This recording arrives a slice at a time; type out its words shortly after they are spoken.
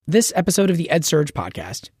This episode of the EdSurge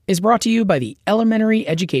podcast is brought to you by the Elementary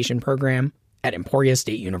Education Program at Emporia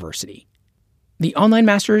State University. The Online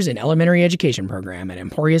Masters in Elementary Education program at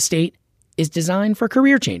Emporia State is designed for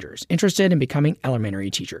career changers interested in becoming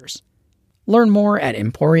elementary teachers. Learn more at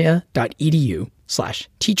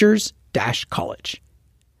emporia.edu/teachers-college.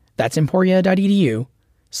 That's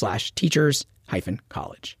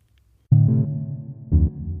emporia.edu/teachers-college.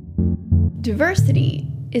 Diversity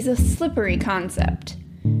is a slippery concept.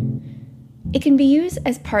 It can be used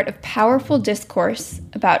as part of powerful discourse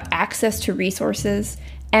about access to resources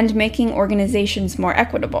and making organizations more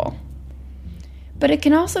equitable. But it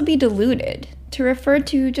can also be diluted to refer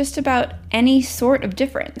to just about any sort of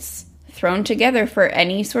difference, thrown together for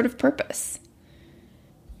any sort of purpose.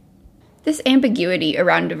 This ambiguity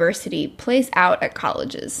around diversity plays out at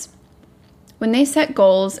colleges. When they set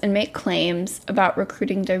goals and make claims about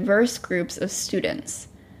recruiting diverse groups of students,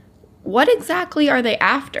 what exactly are they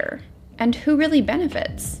after, and who really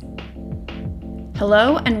benefits?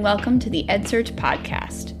 Hello and welcome to the EdSurge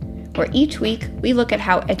podcast, where each week we look at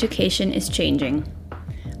how education is changing.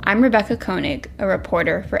 I'm Rebecca Koenig, a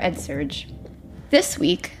reporter for EdSurge. This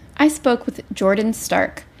week, I spoke with Jordan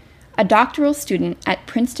Stark, a doctoral student at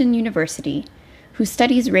Princeton University who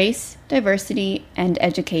studies race, diversity, and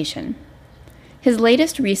education. His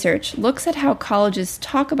latest research looks at how colleges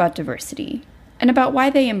talk about diversity and about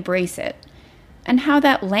why they embrace it, and how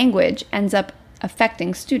that language ends up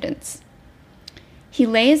affecting students. He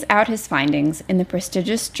lays out his findings in the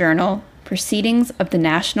prestigious journal Proceedings of the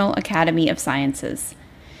National Academy of Sciences,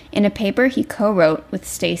 in a paper he co-wrote with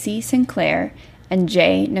Stacy Sinclair and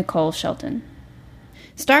J. Nicole Shelton.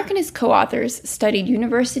 Stark and his co-authors studied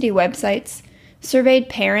university websites, surveyed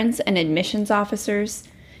parents and admissions officers,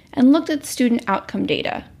 and looked at student outcome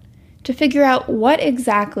data to figure out what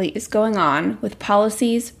exactly is going on with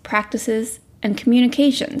policies, practices, and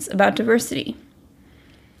communications about diversity.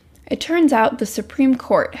 It turns out the Supreme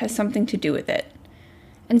Court has something to do with it,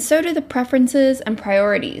 and so do the preferences and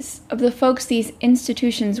priorities of the folks these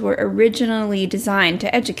institutions were originally designed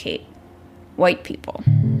to educate: white people.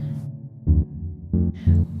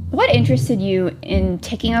 What interested you in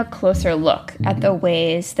taking a closer look at the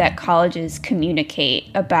ways that colleges communicate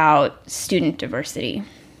about student diversity?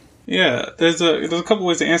 Yeah, there's a couple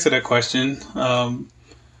ways to answer that question.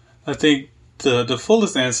 I think the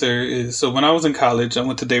fullest answer is, so when I was in college, I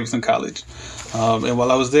went to Davidson College. And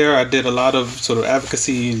while I was there, I did a lot of sort of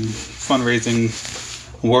advocacy and fundraising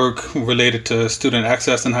work related to student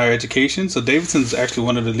access in higher education. So Davidson's actually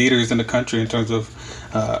one of the leaders in the country in terms of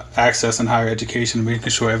access in higher education, making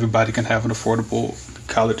sure everybody can have an affordable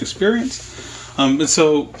college experience. And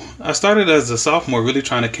so I started as a sophomore really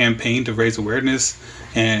trying to campaign to raise awareness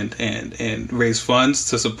and raise funds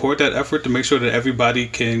to support that effort to make sure that everybody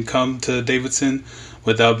can come to Davidson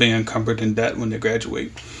without being encumbered in debt when they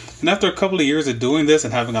graduate. And after a couple of years of doing this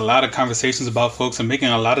and having a lot of conversations about folks and making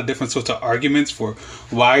a lot of different sorts of arguments for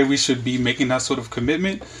why we should be making that sort of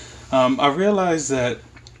commitment, I realized that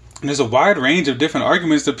there's a wide range of different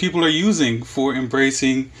arguments that people are using for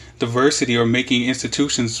embracing diversity or making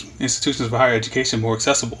institutions of higher education more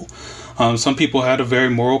accessible. Some people had a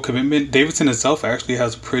very moral commitment. Davidson itself actually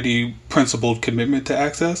has a pretty principled commitment to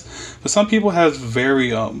access, but some people have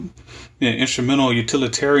very instrumental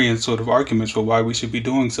utilitarian sort of arguments for why we should be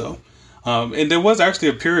doing so. And there was actually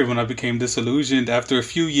a period when I became disillusioned after a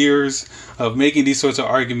few years of making these sorts of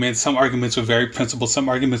arguments. Some arguments were very principled, some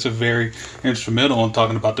arguments were very instrumental in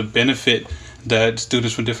talking about the benefit that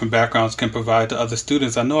students from different backgrounds can provide to other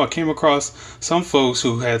students. I know I came across some folks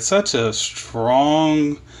who had such a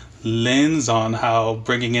strong lens on how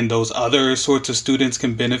bringing in those other sorts of students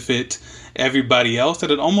can benefit everybody else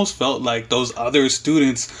that it almost felt like those other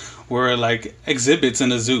students were like exhibits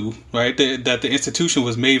in a zoo, right? That the institution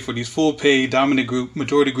was made for these full pay, dominant group,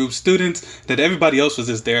 majority group students, that everybody else was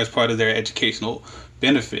just there as part of their educational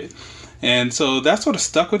benefit. And so that sort of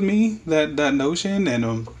stuck with me, that notion, and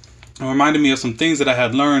it reminded me of some things that I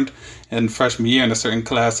had learned in freshman year in a certain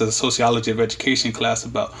class, a sociology of education class,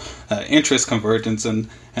 about interest convergence and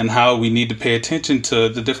how we need to pay attention to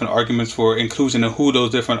the different arguments for inclusion and who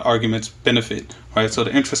those different arguments benefit, right? So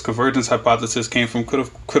the interest convergence hypothesis came from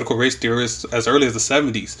critical race theorists as early as the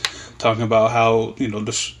 70s, talking about how,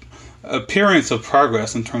 the appearance of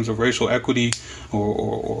progress in terms of racial equity,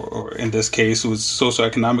 or in this case, it was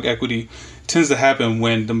socioeconomic equity, tends to happen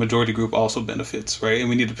when the majority group also benefits, right? And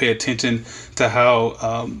we need to pay attention to how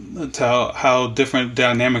different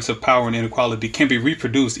dynamics of power and inequality can be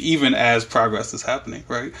reproduced even as progress is happening,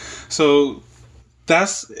 right? So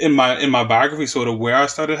that's in my biography sort of where I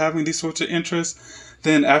started having these sorts of interests.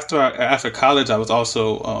 Then after college, I was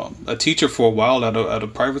also a teacher for a while at a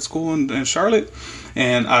private school in Charlotte.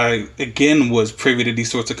 And I, again, was privy to these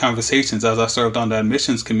sorts of conversations as I served on the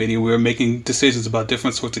admissions committee. We were making decisions about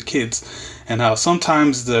different sorts of kids and how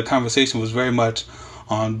sometimes the conversation was very much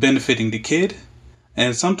on benefiting the kid.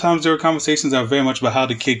 And sometimes there were conversations that were very much about how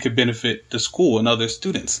the kid could benefit the school and other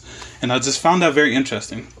students. And I just found that very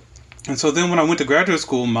interesting. And so then when I went to graduate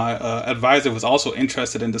school, my advisor was also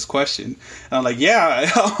interested in this question. And I'm like, yeah,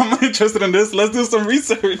 I'm interested in this. Let's do some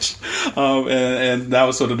research. And that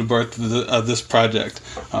was sort of the birth of this project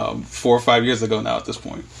 4 or 5 years ago now at this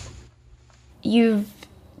point. You've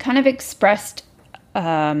kind of expressed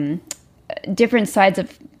different sides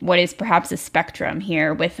of what is perhaps a spectrum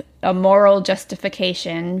here, with a moral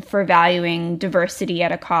justification for valuing diversity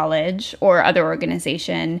at a college or other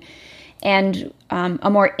organization, and a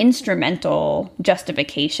more instrumental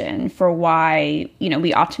justification for why,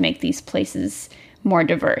 we ought to make these places more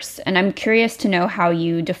diverse. And I'm curious to know how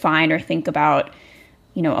you define or think about,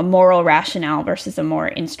 a moral rationale versus a more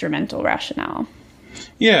instrumental rationale.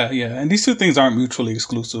 Yeah. And these two things aren't mutually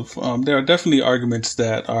exclusive. There are definitely arguments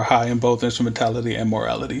that are high in both instrumentality and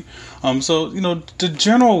morality. So, the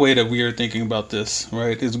general way that we are thinking about this,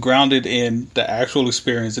 right, is grounded in the actual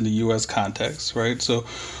experience in the U.S. context, right? So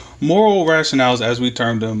moral rationales, as we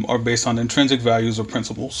term them, are based on intrinsic values or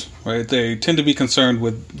principles, right? They tend to be concerned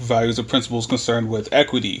with values or principles concerned with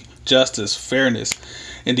equity, justice, fairness.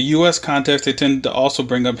 In the U.S. context, they tend to also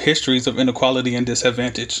bring up histories of inequality and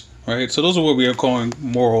disadvantage, right? So those are what we are calling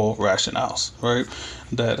moral rationales, right?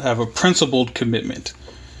 That have a principled commitment.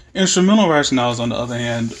 Instrumental rationales, on the other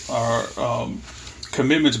hand, are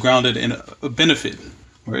commitments grounded in a benefit,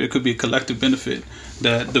 right? It could be a collective benefit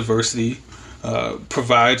that diversity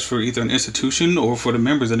provides for either an institution or for the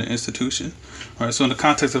members of the institution. All right, so in the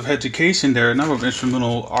context of education, there are a number of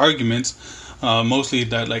instrumental arguments, mostly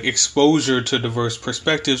that like exposure to diverse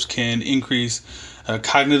perspectives can increase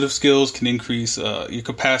cognitive skills, can increase your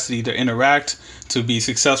capacity to interact, to be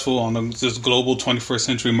successful on this global 21st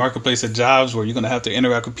century marketplace of jobs where you're going to have to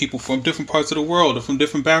interact with people from different parts of the world or from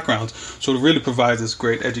different backgrounds. So it really provides this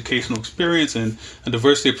great educational experience, and a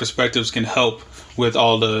diversity of perspectives can help with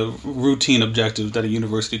all the routine objectives that a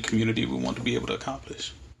university community would want to be able to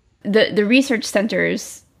accomplish. The research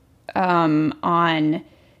centers on,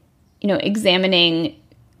 examining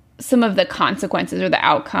some of the consequences or the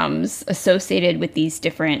outcomes associated with these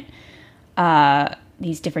different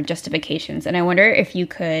justifications. And I wonder if you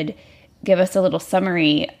could give us a little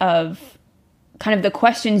summary of kind of the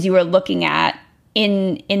questions you were looking at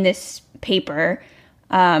in this paper,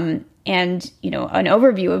 and, an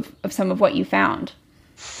overview of some of what you found.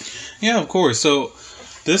 Yeah, of course. So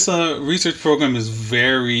this research program is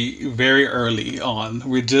very, very early on.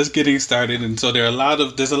 We're just getting started, and so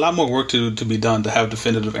there's a lot more work to be done to have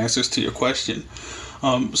definitive answers to your question.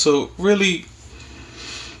 So really,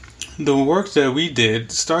 the work that we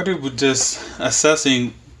did started with just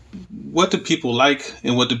assessing what do people like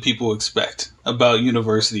and what do people expect about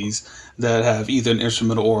universities that have either an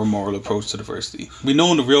instrumental or a moral approach to diversity. We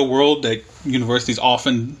know in the real world that universities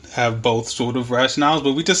often have both sort of rationales,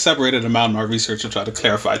 but we just separated them out in our research to try to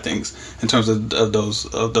clarify things in terms of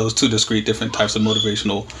those two discrete different types of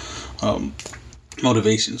motivational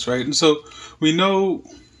motivations, right? And so we know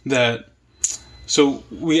that. So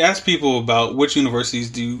we asked people about which universities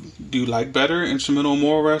do you like better, instrumental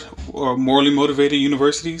or morally motivated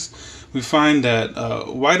universities. We find that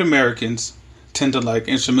white Americans tend to like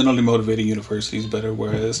instrumentally motivated universities better,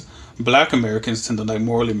 whereas Black Americans tend to like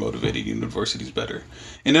morally motivated universities better.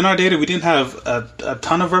 And in our data, we didn't have a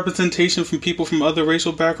ton of representation from people from other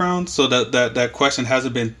racial backgrounds, so that question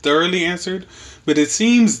hasn't been thoroughly answered. But it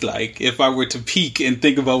seems like, if I were to peek and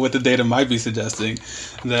think about what the data might be suggesting,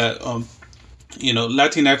 that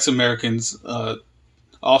Latinx Americans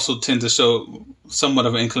also tend to show somewhat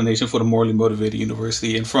of an inclination for the morally motivated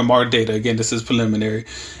university. And from our data, again, this is preliminary,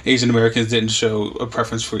 Asian Americans didn't show a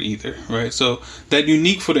preference for either, right? So that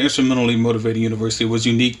unique for the instrumentally motivated university was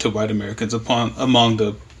unique to white Americans among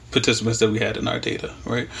the participants that we had in our data,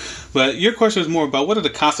 right? But your question is more about what are the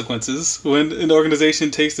consequences when an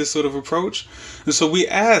organization takes this sort of approach. And so we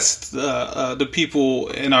asked the people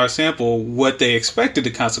in our sample what they expected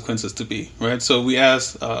the consequences to be, right? So we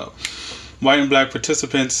asked white and Black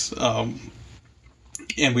participants,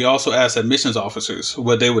 and we also asked admissions officers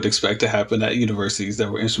what they would expect to happen at universities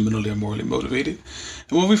that were instrumentally or morally motivated.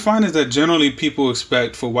 And what we find is that generally people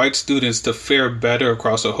expect for white students to fare better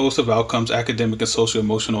across a host of outcomes, academic and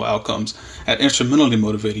socio-emotional outcomes, at instrumentally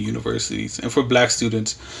motivated universities, and for Black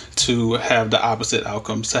students to have the opposite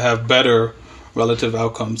outcomes, to have better relative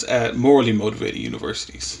outcomes at morally motivated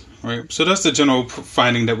universities. right? So that's the general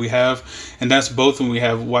finding that we have, and that's both when we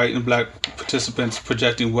have white and black participants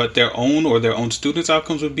projecting what their own students'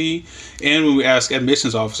 outcomes would be, and when we ask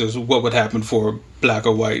admissions officers what would happen for black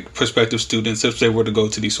or white prospective students if they were to go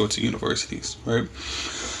to these sorts of universities, right?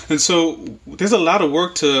 And so there's a lot of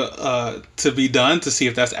work to be done to see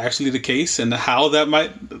if that's actually the case and how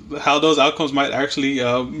those outcomes might actually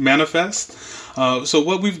manifest. So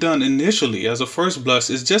what we've done initially as a first blush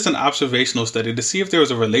is just an observational study to see if there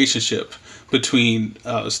was a relationship between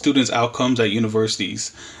students' outcomes at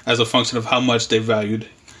universities as a function of how much they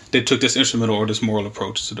took this instrumental or this moral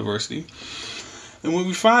approach to diversity. And what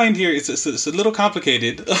we find here, it's a little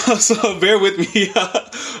complicated, so bear with me.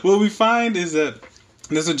 What we find is that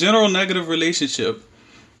there's a general negative relationship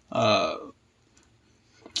for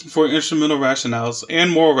instrumental rationales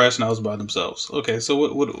and moral rationales by themselves. Okay,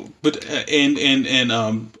 so but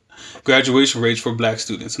graduation rates for black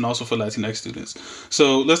students and also for Latinx students.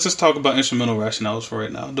 So let's just talk about instrumental rationales for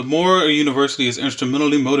right now. The more a university is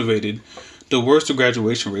instrumentally motivated, the worse the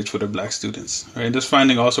graduation rates for their black students. Right, and this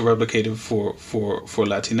finding also replicated for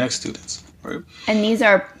Latinx students. Right, and these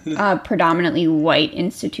are predominantly white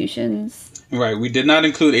institutions. Right. We did not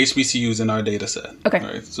include HBCUs in our data set. Okay.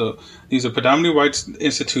 Right. So these are predominantly white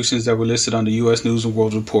institutions that were listed on the U.S. News and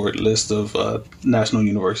World Report list of national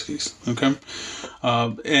universities. Okay.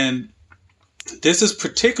 And this is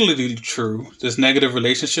particularly true, this negative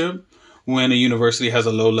relationship, when a university has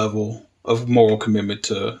a low level of moral commitment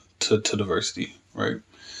to diversity. Right.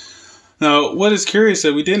 Now, what is curious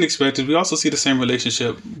that we didn't expect is we also see the same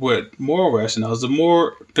relationship with moral rationales. The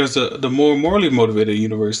more morally motivated a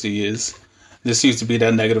university is, there seems to be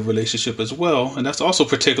that negative relationship as well, and that's also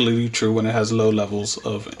particularly true when it has low levels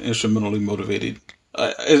of instrumental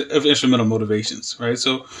motivations, right?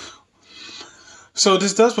 So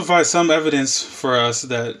this does provide some evidence for us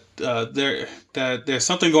that there's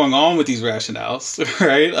something going on with these rationales,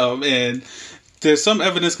 right? And there's some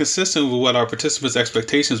evidence consistent with what our participants'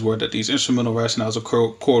 expectations were that these instrumental rationales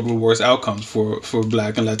accord with worse outcomes for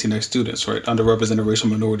Black and Latinx students, right? Underrepresented racial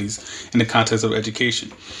minorities in the context of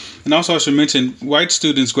education. And also I should mention, white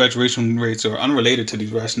students' graduation rates are unrelated to these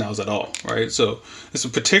rationales at all, right? So it's a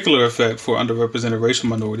particular effect for underrepresented racial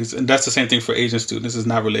minorities, and that's the same thing for Asian students. It's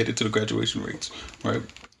not related to the graduation rates, right?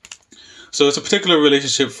 So it's a particular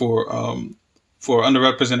relationship for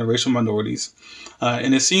underrepresented racial minorities.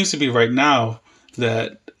 And it seems to be right now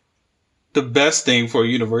that the best thing for a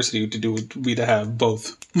university to do would be to have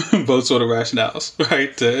both sort of rationales,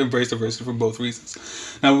 right? To embrace diversity for both reasons.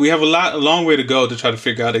 Now, we have a long way to go to try to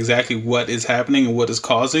figure out exactly what is happening and what is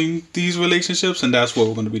causing these relationships, and that's what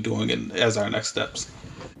we're going to be doing as our next steps.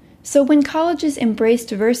 So when colleges embrace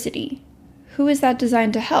diversity, who is that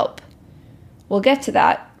designed to help? We'll get to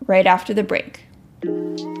that right after the break.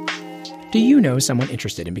 Do you know someone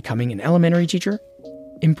interested in becoming an elementary teacher?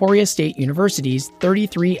 Emporia State University's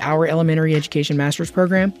 33-hour elementary education master's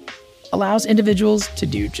program allows individuals to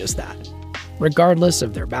do just that, regardless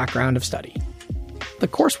of their background of study. The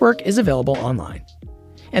coursework is available online,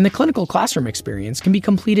 and the clinical classroom experience can be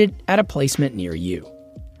completed at a placement near you,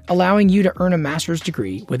 allowing you to earn a master's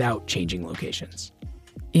degree without changing locations.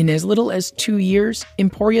 In as little as 2 years,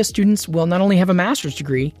 Emporia students will not only have a master's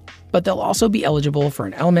degree, but they'll also be eligible for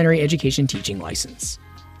an elementary education teaching license,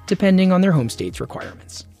 depending on their home state's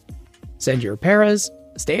requirements. Send your paras,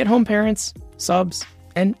 stay-at-home parents, subs,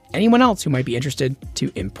 and anyone else who might be interested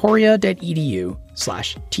to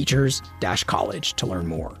emporia.edu/teachers-college to learn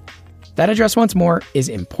more. That address once more is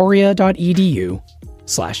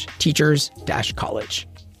emporia.edu/teachers-college.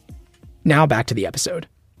 Now back to the episode.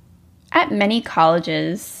 At many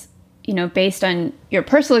colleges, based on your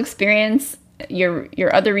personal experience,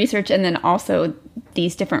 your other research, and then also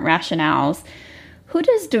these different rationales, who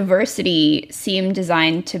does diversity seem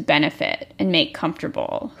designed to benefit and make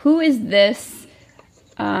comfortable? Who is this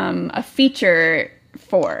a feature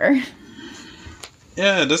for?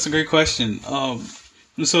 Yeah, that's a great question.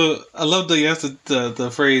 So I love that you asked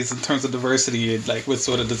the phrase in terms of diversity, like with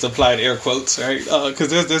sort of this applied air quotes, right?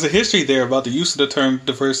 Because there's a history there about the use of the term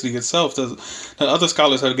diversity itself that other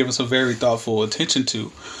scholars have given some very thoughtful attention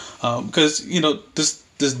to. Because this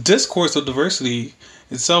discourse of diversity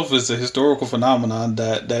itself is a historical phenomenon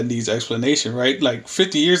that needs explanation, right? Like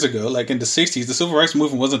 50 years ago, like in the 60s, the civil rights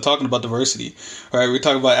movement wasn't talking about diversity, right? We were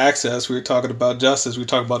talking about access, we were talking about justice, we were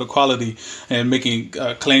talking about equality and making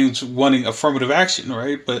claims wanting affirmative action,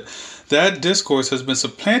 right? But that discourse has been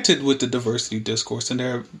supplanted with the diversity discourse,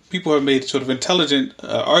 and people have made sort of intelligent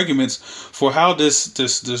arguments for how this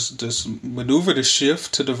maneuver, this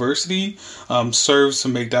shift to diversity, serves to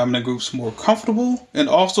make dominant groups more comfortable, and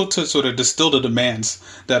also to sort of distill the demands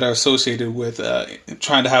that are associated with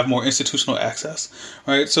trying to have more institutional access.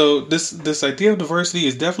 Right. So this idea of diversity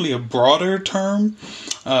is definitely a broader term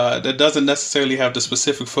that doesn't necessarily have the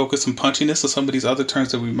specific focus and punchiness of some of these other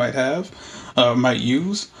terms that we might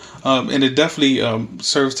use. And it definitely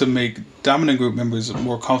serves to make dominant group members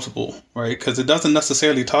more comfortable, right? Because it doesn't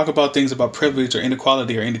necessarily talk about things about privilege or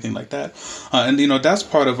inequality or anything like that. And that's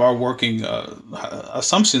part of our working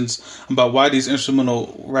assumptions about why these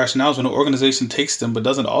instrumental rationales, when an organization takes them but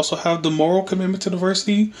doesn't also have the moral commitment to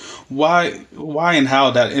diversity, why and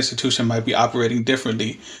how that institution might be operating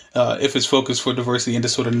differently if it's focused for diversity in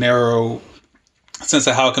this sort of narrow sense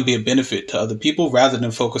of how it can be a benefit to other people rather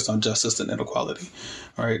than focused on justice and inequality.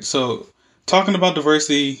 All right. So talking about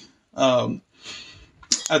diversity, I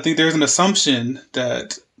think there's an assumption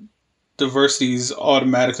that diversity is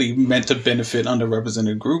automatically meant to benefit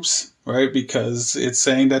underrepresented groups, right? Because it's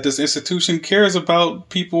saying that this institution cares about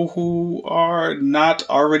people who are not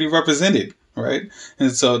already represented, right?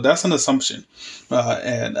 And so that's an assumption.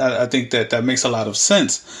 And I think that makes a lot of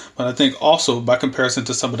sense. But I think also by comparison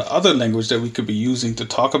to some of the other language that we could be using to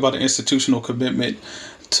talk about an institutional commitment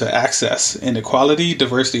to access and equality,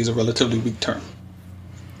 diversity is a relatively weak term.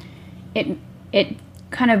 It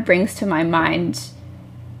kind of brings to my mind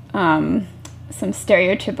some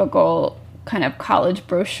stereotypical kind of college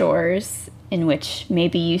brochures in which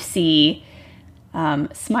maybe you see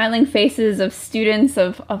smiling faces of students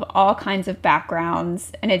of all kinds of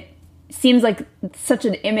backgrounds. And it seems like such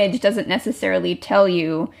an image doesn't necessarily tell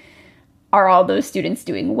you, are all those students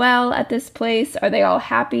doing well at this place? Are they all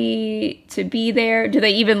happy to be there? Do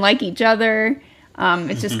they even like each other?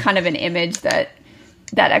 It's just kind of an image that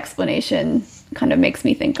explanation kind of makes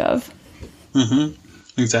me think of.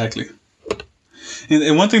 Mm-hmm. Exactly.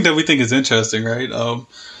 And one thing that we think is interesting, right,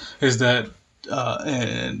 is that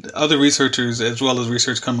and other researchers, as well as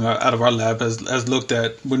research coming out of our lab, has looked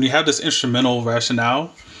at when you have this instrumental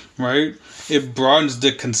rationale, right, it broadens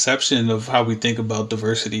the conception of how we think about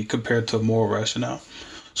diversity compared to a moral rationale.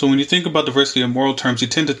 So when you think about diversity in moral terms, you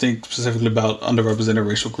tend to think specifically about underrepresented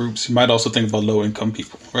racial groups. You might also think about low-income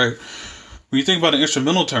people, right? When you think about it in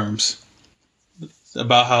instrumental terms,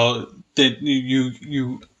 about how that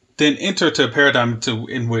you then enter to a paradigm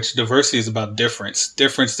in which diversity is about difference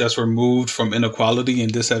that's removed from inequality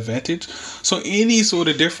and disadvantage. So any sort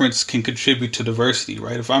of difference can contribute to diversity,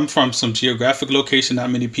 right? If I'm from some geographic location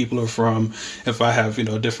not many people are from, if I have,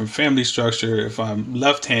 a different family structure, if I'm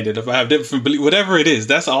left-handed, if I have different beliefs, whatever it is,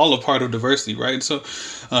 that's all a part of diversity, right? So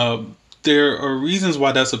there are reasons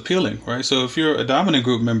why that's appealing, right? So if you're a dominant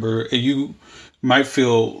group member, you might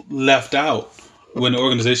feel left out when the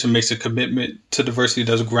organization makes a commitment to diversity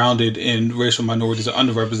that's grounded in racial minorities or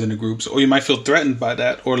underrepresented groups, or you might feel threatened by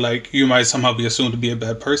that, or like you might somehow be assumed to be a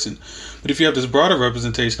bad person. But if you have this broader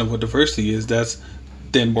representation of what diversity is, that's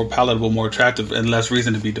then more palatable, more attractive, and less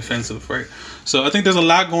reason to be defensive, right? So I think there's a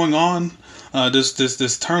lot going on.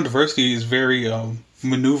 This term diversity is very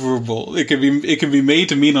maneuverable. It can be made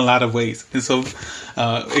to mean a lot of ways, and so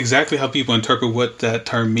exactly how people interpret what that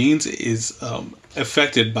term means is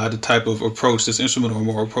affected by the type of approach, this instrumental or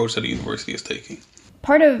moral approach that the university is taking.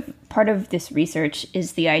 Part of this research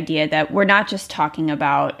is the idea that we're not just talking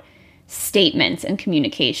about statements and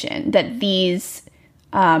communication, that these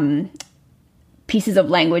pieces of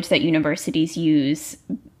language that universities use,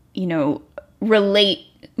 relate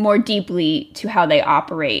more deeply to how they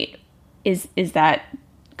operate. Is that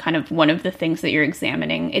kind of one of the things that you're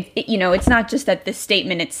examining? It's not just that the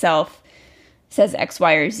statement itself says X,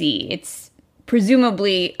 Y, or Z. It's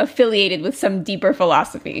presumably affiliated with some deeper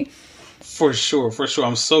philosophy. For sure.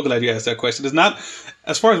 I'm so glad you asked that question. It's not,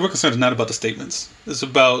 as far as we're concerned, it's not about the statements. It's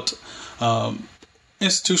about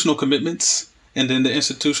institutional commitments, and then the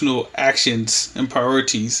institutional actions and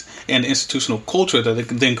priorities and the institutional culture that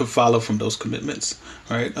then could follow from those commitments,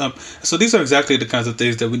 right? So these are exactly the kinds of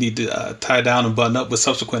things that we need to tie down and button up with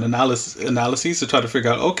subsequent analyses to try to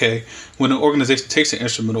figure out, okay, when an organization takes an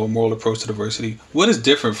instrumental or moral approach to diversity, what is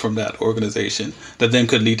different from that organization that then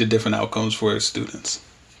could lead to different outcomes for its students?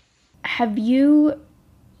 Have you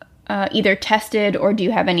either tested or do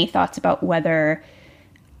you have any thoughts about whether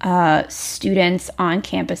students on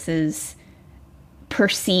campuses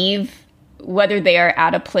perceive whether they are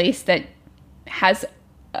at a place that has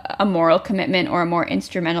a moral commitment or a more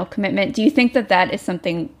instrumental commitment? Do you think that is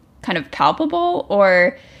something kind of palpable,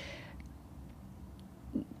 or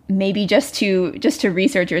maybe just to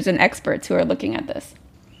researchers and experts who are looking at this?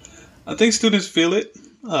 I think students feel it.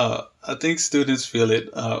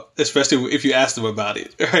 Especially if you ask them about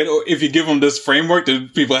it, right? Or if you give them this framework, then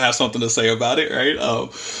people have something to say about it, right?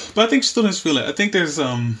 But I think students feel it. I think there's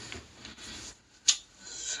an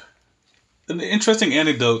interesting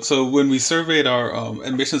anecdote. So when we surveyed our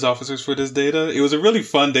admissions officers for this data, it was a really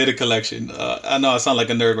fun data collection. I know I sound like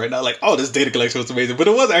a nerd right now, like, oh, this data collection was amazing, but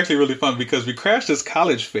it was actually really fun because we crashed this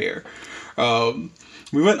college fair.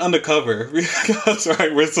 We went undercover because,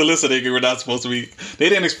 right, we're soliciting and we're not supposed to be. They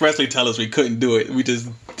didn't expressly tell us we couldn't do it. We just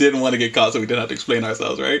didn't want to get caught, so we didn't have to explain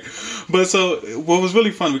ourselves, right? But so what was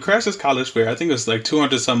really fun, we crashed this college fair. I think it was like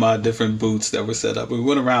 200 some odd different booths that were set up. We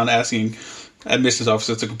went around asking admissions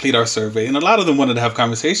officers to complete our survey, and a lot of them wanted to have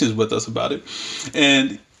conversations with us about it.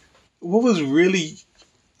 And what was really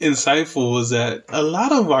insightful was that a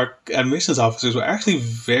lot of our admissions officers were actually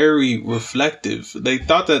very reflective. They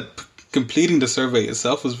thought that completing the survey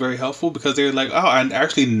itself was very helpful because they were like, oh, I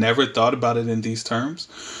actually never thought about it in these terms.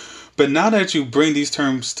 But now that you bring these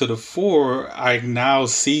terms to the fore, I now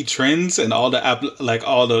see trends and all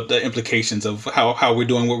the implications of how we're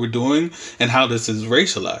doing what we're doing and how this is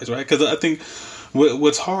racialized, right? Because I think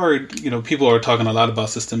what's hard, people are talking a lot about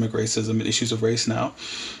systemic racism and issues of race now.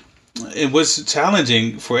 And what's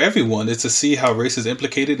challenging for everyone is to see how race is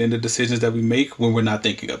implicated in the decisions that we make when we're not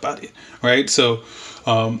thinking about it, right? So,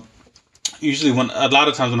 usually a lot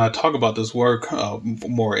of times when I talk about this work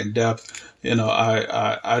more in depth,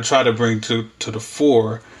 I try to bring to the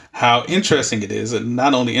fore how interesting it is, and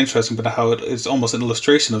not only interesting, but how it's almost an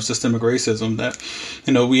illustration of systemic racism that,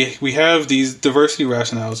 we have these diversity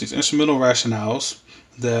rationales, these instrumental rationales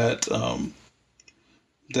that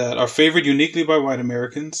are favored uniquely by white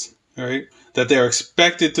Americans, right? That they are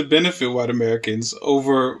expected to benefit white Americans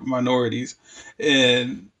over minorities.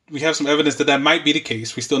 And we have some evidence that might be the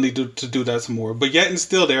case. We still need to do that some more. But yet and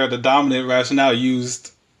still, they are the dominant rationale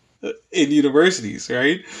used in universities,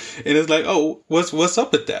 right? And it's like, oh, what's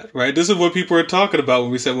up with that, right? This is what people are talking about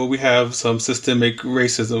when we say, well, we have some systemic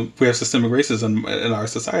racism. We have systemic racism in our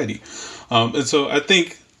society. And so I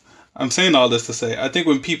think I'm saying all this to say, I think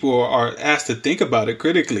when people are asked to think about it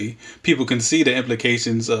critically, people can see the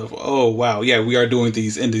implications of, oh, wow, yeah, we are doing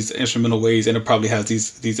these in these instrumental ways and it probably has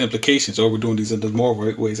these implications, or we're doing these in the more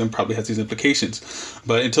ways and probably has these implications.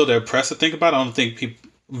 But until they're pressed to think about it, I don't think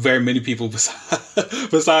very many people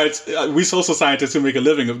besides we social scientists who make a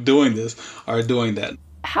living of doing this are doing that.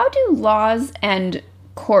 How do laws and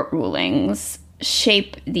court rulings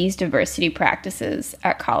shape these diversity practices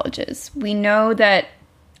at colleges? We know that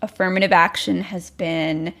affirmative action has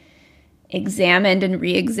been examined and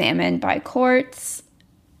re-examined by courts.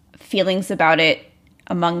 Feelings about it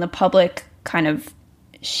among the public kind of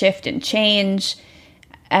shift and change.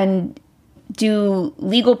 And do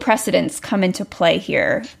legal precedents come into play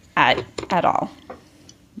here at all?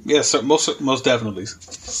 Yes, most definitely,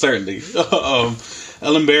 certainly.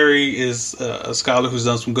 Ellen Berry is a scholar who's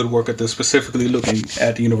done some good work at this, specifically looking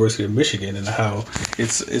at the University of Michigan and how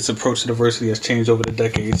its approach to diversity has changed over the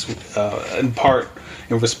decades, in part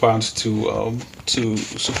in response to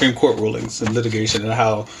Supreme Court rulings and litigation, and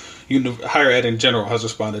how higher ed in general has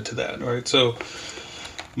responded to that. Right, so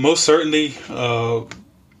most certainly,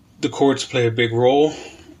 the courts play a big role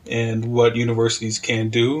in what universities can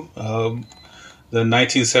do. The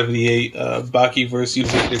 1978 Bakke versus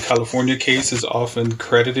University of California case is often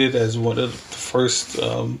credited as one of the first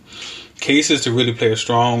cases to really play a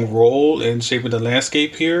strong role in shaping the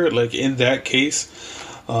landscape here. Like in that case,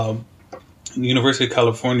 the University of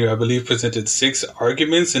California, I believe, presented 6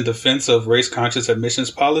 arguments in defense of race-conscious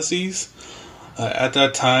admissions policies. At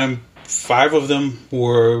that time, 5 of them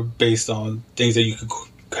were based on things that you could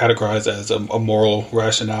categorize as a moral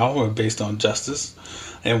rationale or based on justice.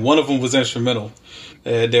 And one of them was instrumental.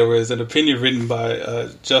 There was an opinion written by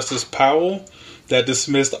Justice Powell that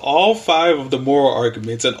dismissed all 5 of the moral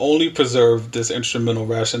arguments and only preserved this instrumental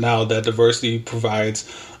rationale that diversity provides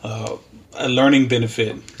a learning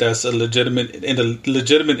benefit that's in the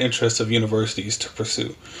legitimate interest of universities to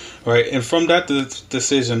pursue, right? And from that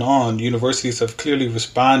decision on, universities have clearly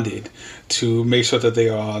responded to make sure that they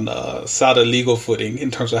are on solid legal footing in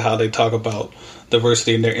terms of how they talk about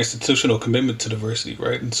diversity and their institutional commitment to diversity,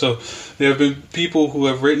 right? And so there have been people who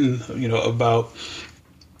have written, about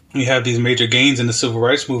you have these major gains in the civil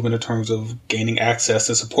rights movement in terms of gaining access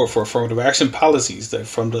and support for affirmative action policies that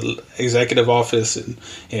from the executive office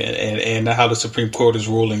and how the Supreme Court is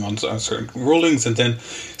ruling on certain rulings. And then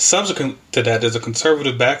subsequent to that, there's a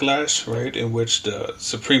conservative backlash, right, in which the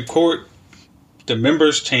Supreme Court, the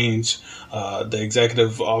members change, the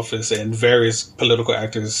executive office and various political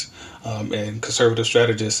actors and conservative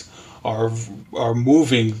strategists are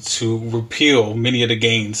moving to repeal many of the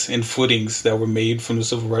gains and footings that were made from the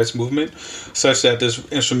civil rights movement, such that this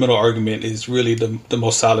instrumental argument is really the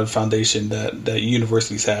most solid foundation that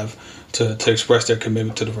universities have to express their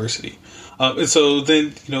commitment to diversity. And so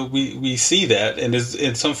then, we see that,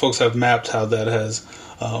 and some folks have mapped how that has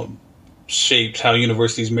shaped how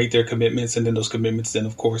universities make their commitments, and then those commitments then,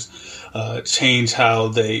 of course, change how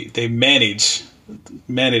they manage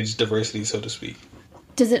diversity, so to speak.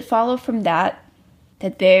 Does it follow from that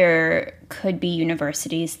there could be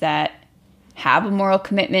universities that have a moral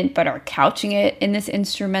commitment but are couching it in this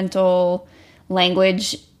instrumental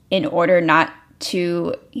language in order not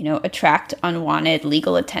to, attract unwanted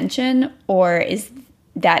legal attention? Or is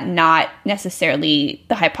that not necessarily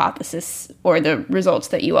the hypothesis or the results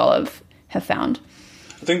that you all have found?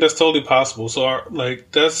 I think that's totally possible. So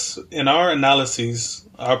that's in our analyses,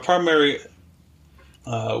 our primary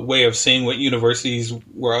way of seeing what universities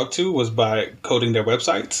were up to was by coding their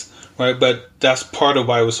websites, right? But that's part of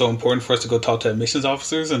why it was so important for us to go talk to admissions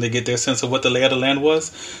officers and to get their sense of what the lay of the land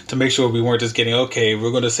was, to make sure we weren't just getting, okay, we're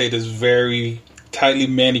going to say this very tightly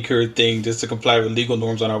manicured thing just to comply with legal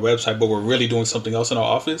norms on our website, but we're really doing something else in our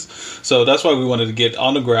office. So that's why we wanted to get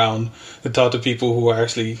on the ground and talk to people who are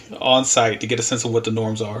actually on site to get a sense of what the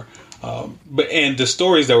norms are. And the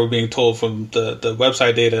stories that were being told from the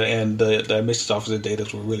website data and the admissions officer data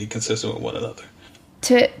were really consistent with one another.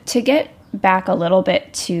 To get back a little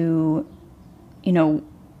bit to,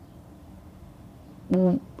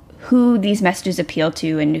 who these messages appeal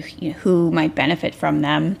to and who might benefit from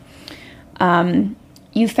them,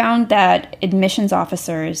 you found that admissions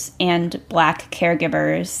officers and Black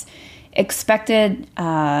caregivers expected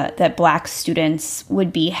that Black students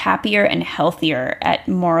would be happier and healthier at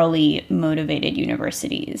morally motivated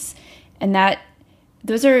universities. And that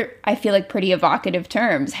those are, I feel like, pretty evocative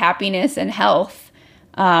terms. Happiness and health,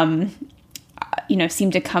 seem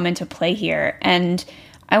to come into play here. And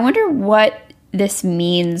I wonder what this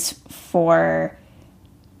means for,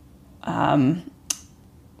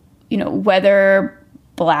 whether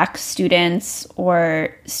Black students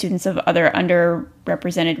or students of other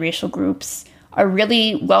underrepresented racial groups are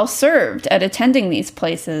really well served at attending these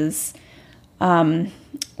places, or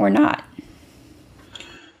not.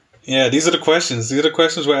 Yeah, these are the questions. These are the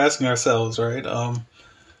questions we're asking ourselves, right?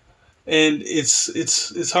 And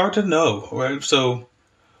it's hard to know, right? So,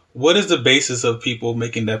 what is the basis of people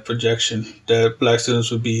making that projection that Black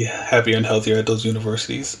students would be happier and healthier at those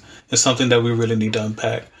universities? It's something that we really need to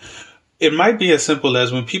unpack. It might be as simple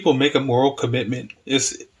as when people make a moral commitment,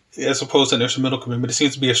 as opposed to an instrumental commitment, it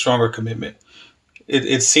seems to be a stronger commitment. It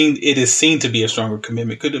is seen to be a stronger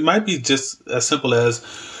commitment. It might be just as simple as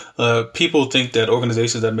people think that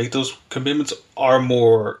organizations that make those commitments are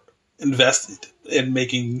more invested in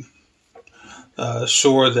making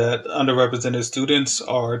sure that underrepresented students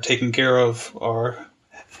are taken care of, are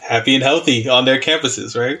happy and healthy on their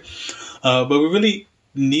campuses, right? But we really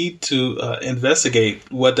need to investigate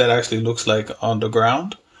what that actually looks like on the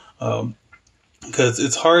ground, because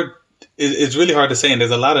it's hard. It's really hard to say, and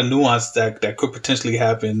there's a lot of nuance that could potentially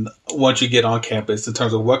happen once you get on campus in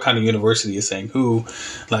terms of what kind of university is saying who,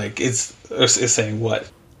 is saying what.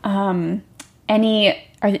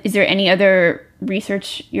 Is there any other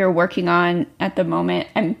research you're working on at the moment?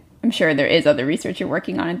 I'm sure there is other research you're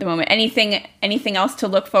working on at the moment. Anything else to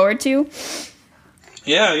look forward to?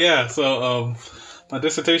 Yeah. So my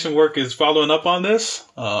dissertation work is following up on this,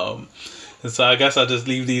 and so I guess I'll just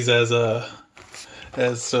leave these as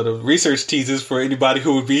sort of research teasers for anybody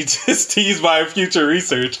who would be just teased by future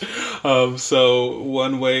research. So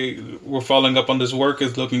one way we're following up on this work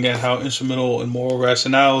is looking at how instrumental and moral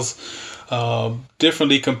rationales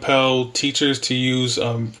differently compel teachers to use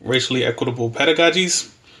racially equitable pedagogies,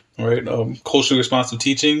 right? Culturally responsive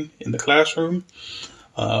teaching in the classroom.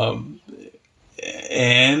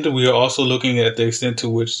 And we are also looking at the extent to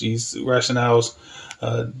which these rationales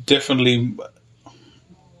differently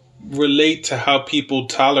relate to how people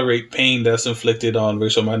tolerate pain that's inflicted on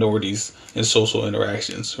racial minorities in social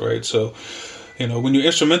interactions, right? So, when you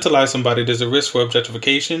instrumentalize somebody, there's a risk for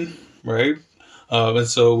objectification, right? And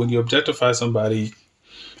so when you objectify somebody,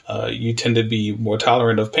 you tend to be more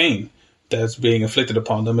tolerant of pain that's being inflicted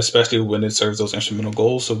upon them, especially when it serves those instrumental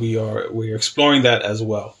goals. So we are exploring that as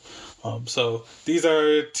well. So these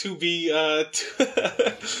are to be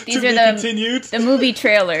continued. The movie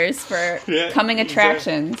trailers for coming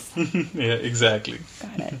attractions. Yeah, exactly.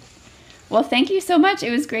 Got it. Well, thank you so much. It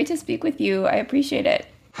was great to speak with you. I appreciate it.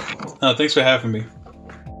 Thanks for having me.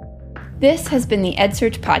 This has been the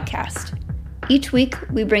EdSearch podcast. Each week,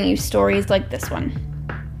 we bring you stories like this one.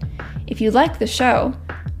 If you like the show,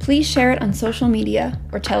 Please share it on social media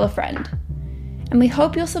or tell a friend. And we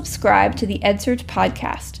hope you'll subscribe to the EdSurge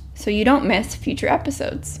podcast so you don't miss future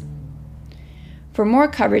episodes. For more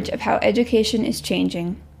coverage of how education is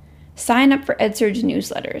changing, sign up for EdSurge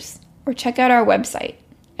newsletters or check out our website,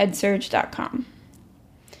 edsurge.com.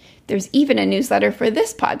 There's even a newsletter for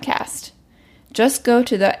this podcast. Just go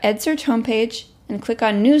to the EdSurge homepage and click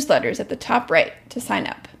on newsletters at the top right to sign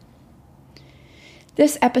up.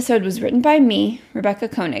 This episode was written by me, Rebecca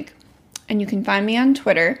Koenig, and you can find me on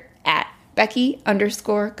Twitter at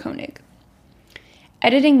Becky_Koenig.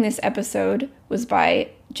 Editing this episode was by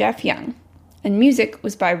Jeff Young, and music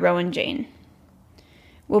was by Rowan Jane.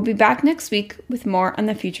 We'll be back next week with more on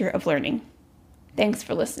the future of learning. Thanks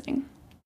for listening.